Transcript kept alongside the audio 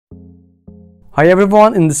Hi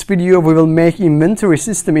everyone, in this video we will make inventory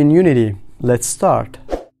system in Unity. Let's start.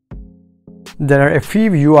 There are a few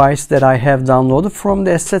UIs that I have downloaded from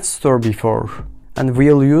the asset store before, and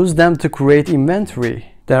we'll use them to create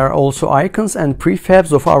inventory. There are also icons and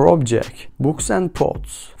prefabs of our object, books and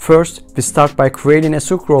pods. First, we start by creating a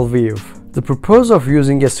scroll view. The purpose of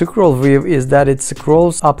using a scroll view is that it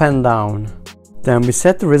scrolls up and down. Then we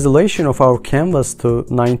set the resolution of our canvas to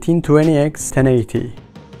 1920x 1080.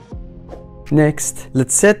 Next,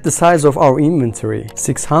 let's set the size of our inventory.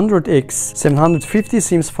 600x 750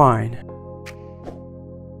 seems fine.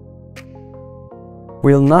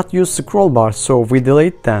 We'll not use scroll bars, so we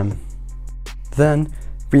delete them. Then,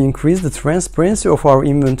 we increase the transparency of our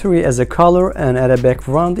inventory as a color and add a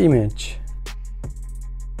background image.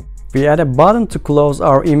 We add a button to close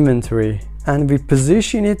our inventory, and we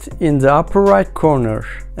position it in the upper right corner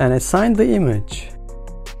and assign the image.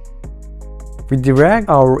 We drag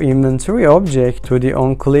our inventory object to the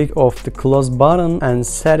on-click of the close button and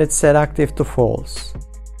set it set active to false.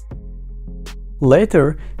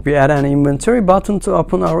 Later, we add an inventory button to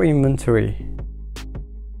open our inventory.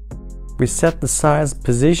 We set the size,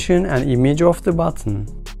 position, and image of the button.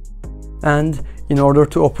 And in order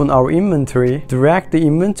to open our inventory, drag the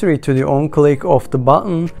inventory to the on-click of the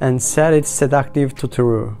button and set it set active to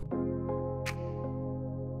true.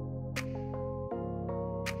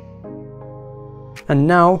 And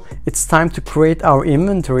now it's time to create our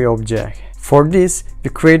inventory object. For this, we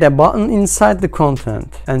create a button inside the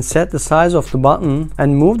content and set the size of the button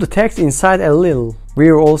and move the text inside a little. We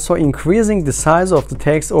are also increasing the size of the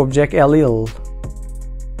text object a little.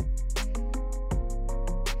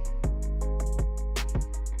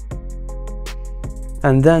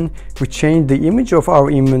 And then we change the image of our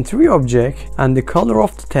inventory object and the color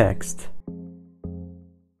of the text.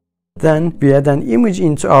 Then we add an image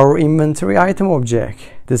into our inventory item object.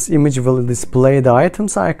 This image will display the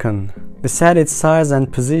item's icon. We set its size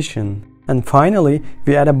and position. And finally,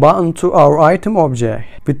 we add a button to our item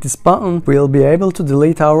object. With this button, we'll be able to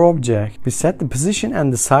delete our object. We set the position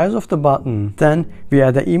and the size of the button. Then we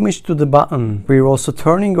add an image to the button. We're also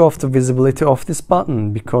turning off the visibility of this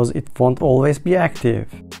button because it won't always be active.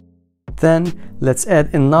 Then let's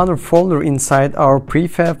add another folder inside our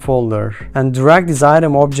prefab folder and drag this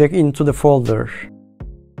item object into the folder.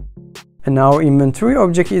 And our inventory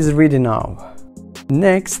object is ready now.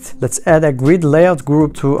 Next, let's add a grid layout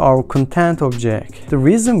group to our content object. The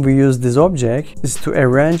reason we use this object is to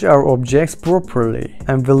arrange our objects properly,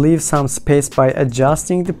 and we'll leave some space by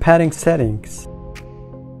adjusting the padding settings.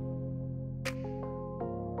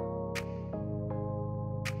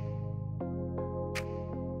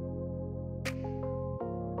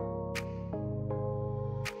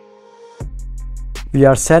 We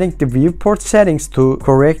are setting the viewport settings to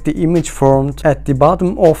correct the image formed at the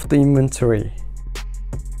bottom of the inventory.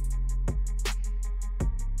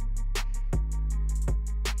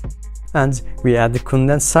 And we add the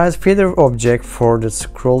content size feeder object for the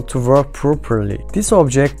scroll to work properly. This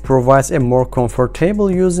object provides a more comfortable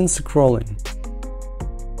use in scrolling.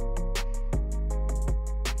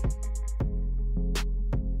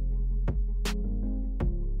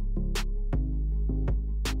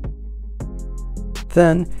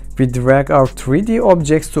 Then we drag our 3D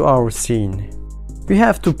objects to our scene. We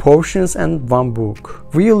have 2 potions and 1 book.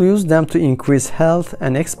 We'll use them to increase health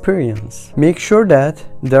and experience. Make sure that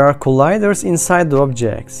there are colliders inside the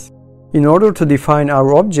objects. In order to define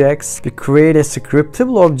our objects, we create a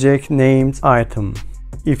scriptable object named item.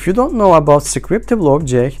 If you don't know about scriptable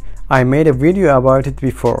object, I made a video about it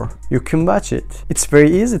before. You can watch it. It's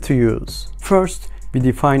very easy to use. First, we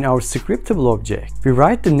define our scriptable object. We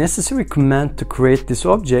write the necessary command to create this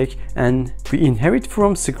object and we inherit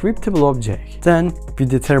from scriptable object. Then we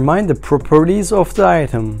determine the properties of the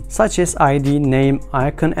item, such as ID, name,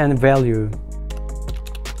 icon, and value.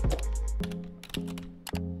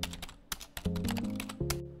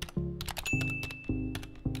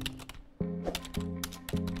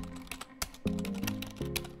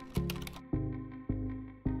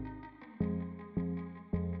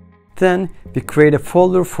 Then we create a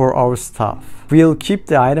folder for our stuff. We'll keep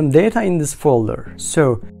the item data in this folder.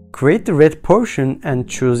 So create the red portion and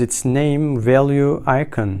choose its name, value,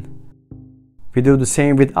 icon. We do the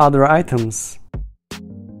same with other items.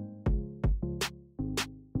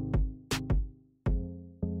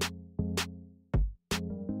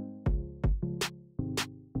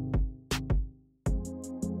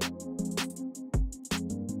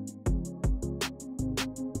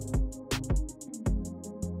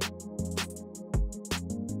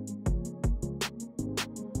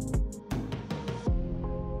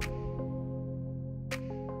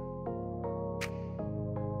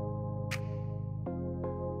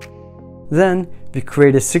 Then we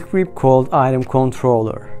create a script called item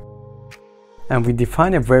controller. And we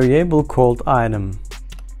define a variable called item.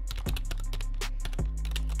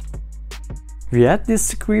 We add this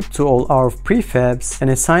script to all our prefabs and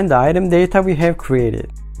assign the item data we have created.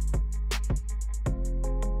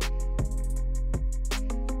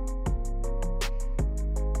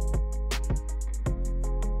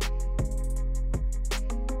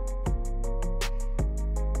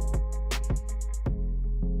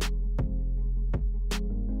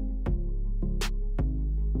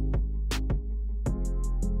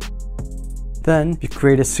 Then we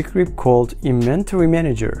create a script called Inventory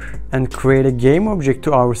Manager and create a game object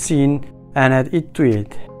to our scene and add it to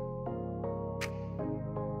it.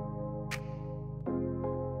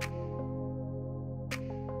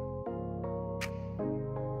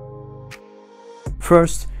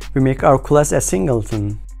 First, we make our class a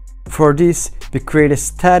singleton. For this, we create a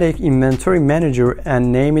static inventory manager and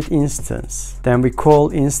name it instance. Then we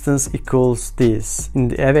call instance equals this in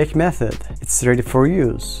the evac method. It's ready for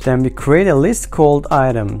use. Then we create a list called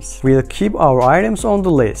items. We'll keep our items on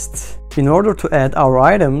the list. In order to add our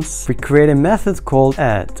items, we create a method called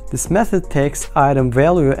add. This method takes item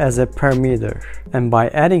value as a parameter. And by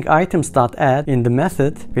adding items.add in the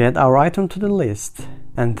method, we add our item to the list.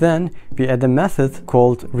 And then we add a method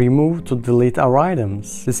called remove to delete our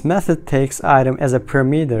items. This method takes item as a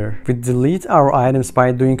parameter. We delete our items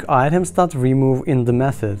by doing items.remove in the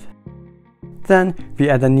method. Then we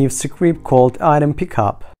add a new script called item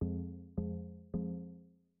pickup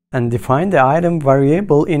and define the item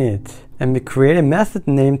variable in it. And we create a method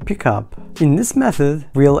named pickup. In this method,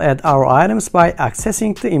 we'll add our items by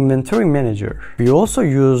accessing the inventory manager. We also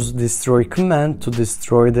use destroy command to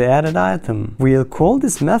destroy the added item. We'll call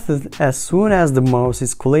this method as soon as the mouse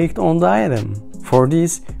is clicked on the item. For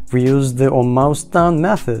this, we use the onMouseDown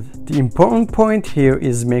method. The important point here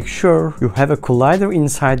is make sure you have a collider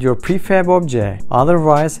inside your prefab object.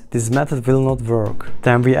 Otherwise, this method will not work.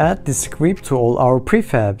 Then we add this script to all our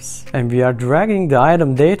prefabs, and we are dragging the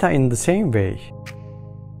item data in the same way.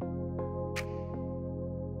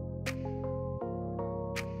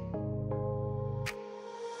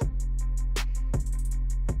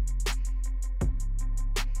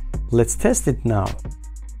 Let's test it now.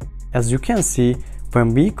 As you can see,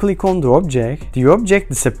 when we click on the object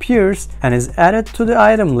disappears and is added to the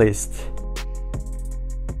item list.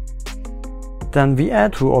 Then we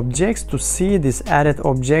add two objects to see these added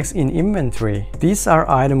objects in inventory. These are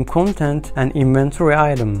item content and inventory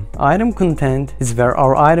item. Item content is where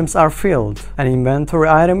our items are filled, and inventory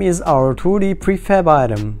item is our 2D prefab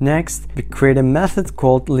item. Next, we create a method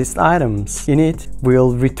called list items. In it,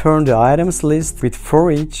 we'll return the items list with for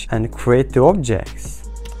each and create the objects.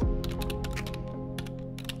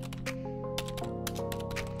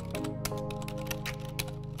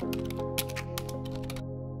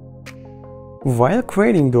 While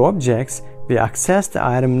creating the objects, we access the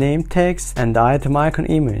item name text and the item icon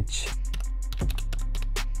image.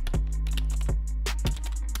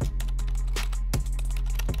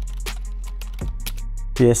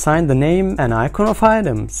 We assign the name and icon of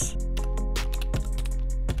items.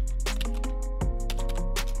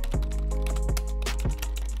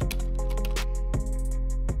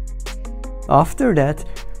 After that,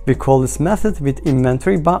 we call this method with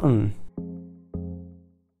inventory button.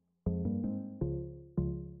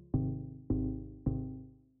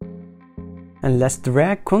 And let's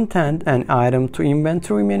drag content and item to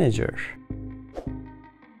inventory manager.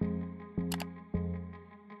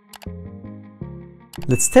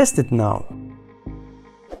 Let's test it now.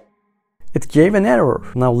 It gave an error.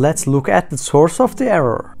 Now let's look at the source of the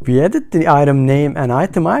error. We added the item name and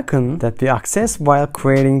item icon that we accessed while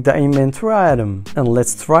creating the inventory item. And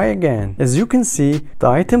let's try again. As you can see, the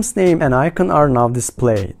item's name and icon are now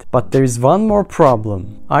displayed. But there is one more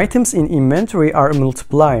problem. Items in inventory are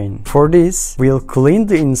multiplying. For this, we'll clean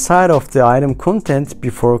the inside of the item content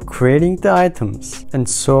before creating the items. And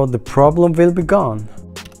so the problem will be gone.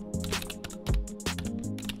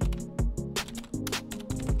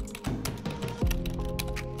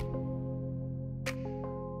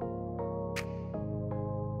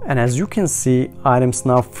 And as you can see, items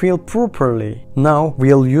now fill properly. Now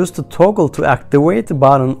we'll use the toggle to activate the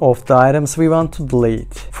button of the items we want to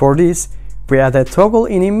delete. For this, we add a toggle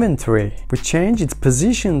in inventory. We change its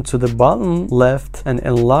position to the bottom left and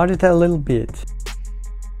enlarge it a little bit.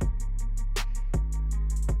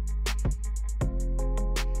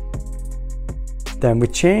 Then we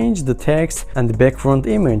change the text and the background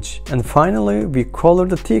image. And finally, we color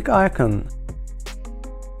the tick icon.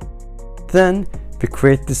 Then we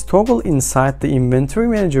create this toggle inside the inventory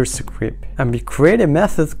manager script and we create a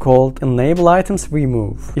method called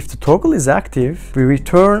enableItemsRemove. If the toggle is active, we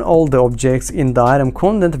return all the objects in the item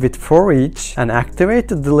content with for each and activate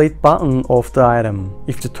the delete button of the item.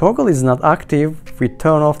 If the toggle is not active, we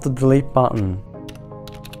turn off the delete button.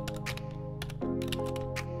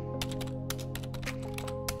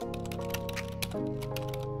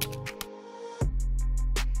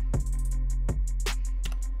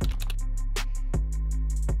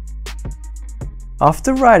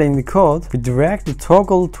 After writing the code, we drag the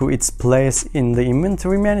toggle to its place in the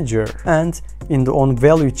inventory manager, and in the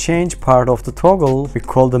onValueChange part of the toggle, we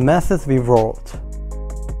call the method we wrote.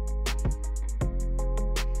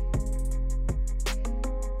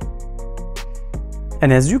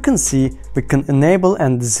 And as you can see, we can enable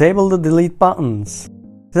and disable the delete buttons.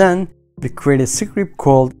 Then, we create a script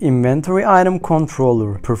called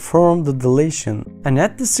inventoryItemController, perform the deletion, and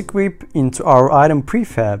add the script into our item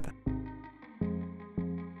prefab.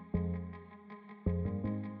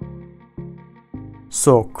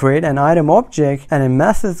 So create an item object and a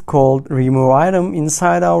method called removeItem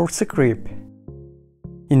inside our script.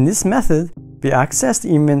 In this method, we access the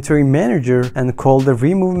inventory manager and call the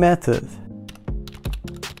remove method.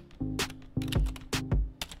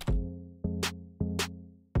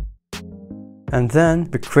 And then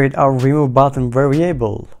we create our remove button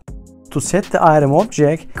variable. To set the item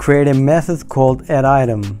object, create a method called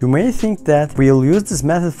addItem. You may think that we'll use this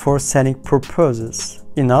method for setting purposes.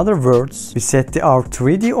 In other words, we set our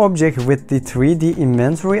 3D object with the 3D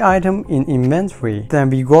inventory item in inventory. Then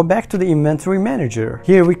we go back to the inventory manager.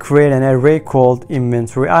 Here we create an array called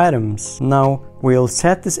inventory items. Now we'll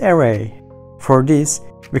set this array. For this,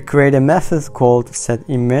 we create a method called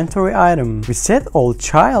setInventoryItem. We set all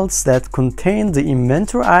childs that contain the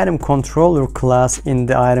inventoryItemController class in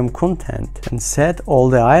the item content and set all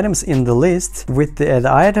the items in the list with the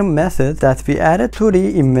addItem method that we added to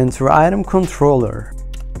the inventoryItemController.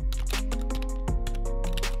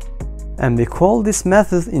 And we call this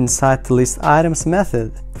method inside the listItems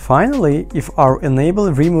method. Finally, if our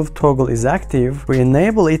enable remove toggle is active, we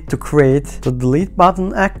enable it to create the delete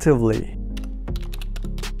button actively.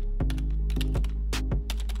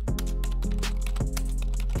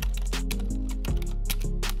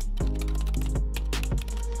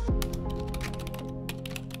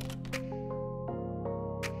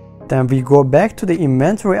 Then we go back to the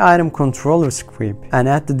inventoryItemController script and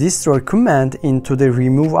add the destroy command into the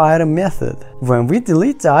removeItem method. When we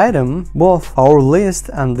delete the item, both our list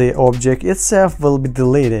and the object itself will be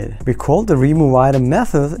deleted. We call the removeItem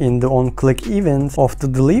method in the onClick event of the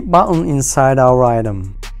delete button inside our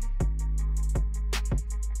item.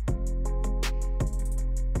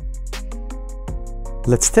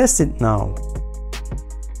 Let's test it now.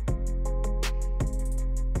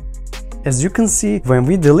 As you can see, when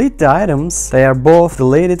we delete the items, they are both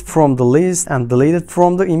deleted from the list and deleted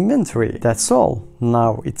from the inventory. That's all.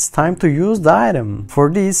 Now it's time to use the item.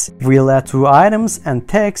 For this, we'll add 2 items and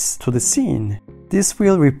text to the scene. This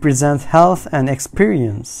will represent health and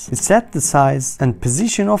experience. We set the size and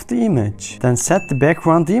position of the image, then set the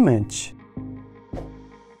background image.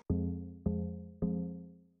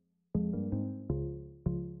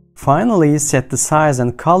 Finally, set the size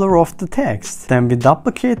and color of the text. Then we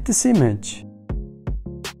duplicate this image.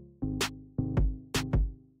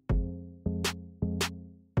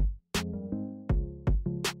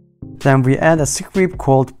 Then we add a script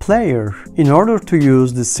called player. In order to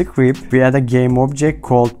use the script, we add a game object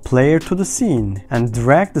called player to the scene and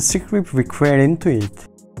drag the script we created into it.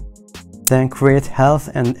 Then create health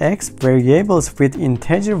and exp variables with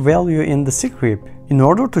integer value in the script. In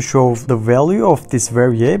order to show the value of these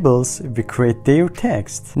variables, we create their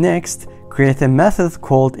text. Next, create a method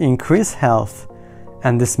called increaseHealth,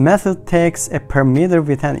 and this method takes a parameter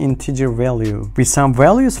with an integer value. We sum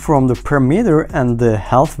values from the parameter and the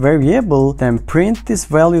health variable, then print this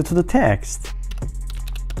value to the text.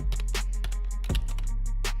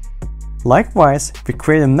 Likewise, we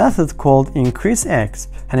create a method called increaseExp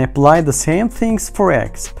and apply the same things for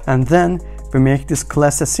exp, and then we make this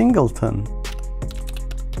class a singleton.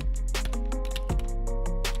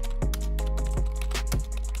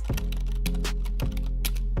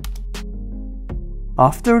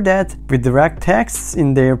 After that, we drag texts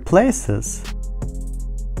in their places.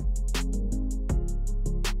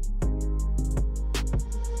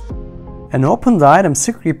 And open the item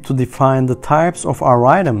script to define the types of our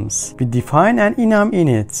items. We define an enum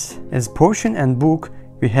init. As portion and book,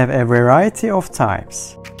 we have a variety of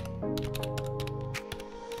types.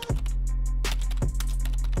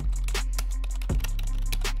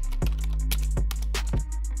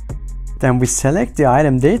 Then we select the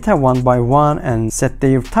item data one by one and set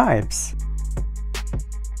their types.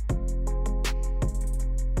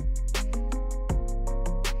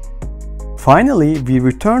 Finally, we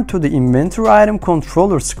return to the inventory item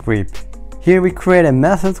controller script. Here we create a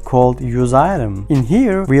method called useItem. In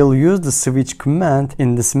here, we'll use the switch command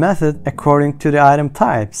in this method according to the item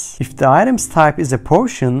types. If the item's type is a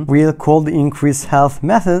potion, we'll call the increase health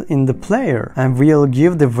method in the player, and we'll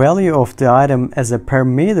give the value of the item as a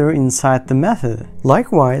parameter inside the method.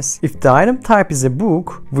 Likewise, if the item type is a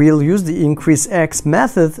book, we'll use the increase X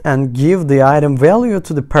method and give the item value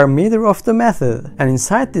to the parameter of the method. And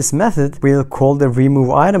inside this method, we'll call the remove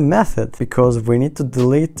item method because we need to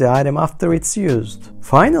delete the item after it's used.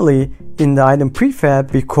 Finally, in the item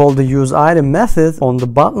prefab, we call the useItem method on the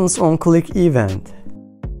button's onClick event.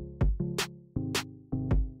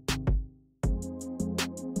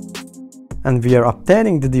 And we are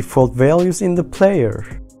updating the default values in the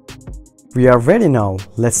player. We are ready now,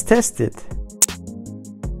 let's test it.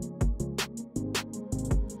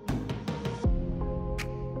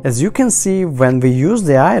 As you can see, when we use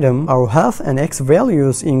the item, our health and X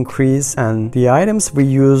values increase and the items we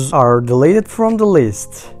use are deleted from the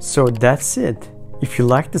list. So that's it. If you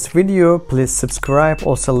like this video, please subscribe,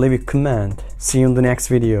 also leave a comment. See you in the next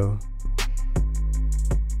video.